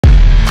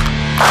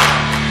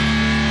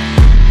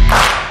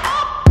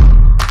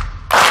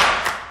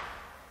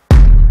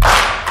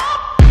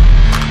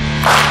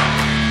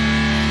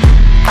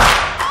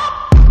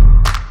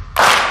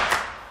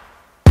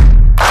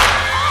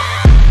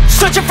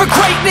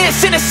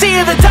stainless in a sea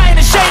of the dying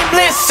and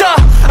shameless.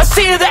 A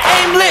sea of the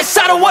aimless.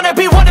 I don't wanna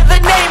be one of the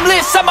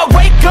nameless. I'ma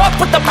wake up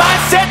with the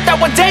mindset that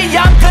one day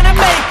I'm gonna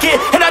make it.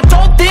 And I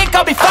don't think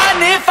I'll be fine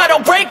if I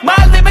don't break my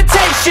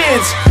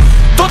limitations.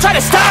 Don't try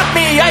to stop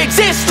me, I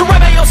exist to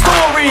write my own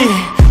story.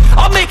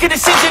 I'll make a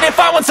decision if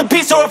I want some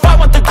peace or if I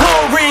want the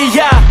glory.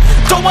 Yeah,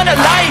 don't want a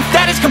life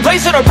that is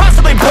complacent or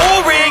possibly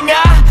boring.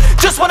 I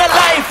just want a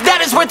life that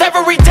is worth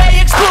every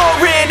day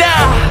exploring.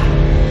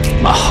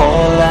 My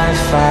whole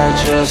life I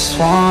just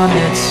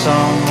wanted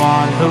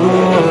someone who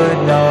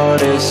would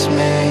notice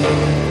me.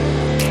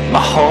 My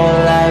whole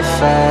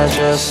life I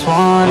just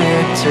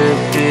wanted to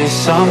be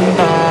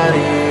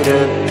somebody to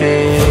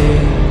be.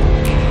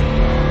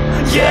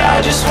 Yeah,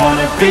 I just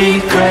wanna be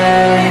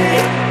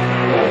great.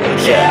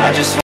 Yeah, I just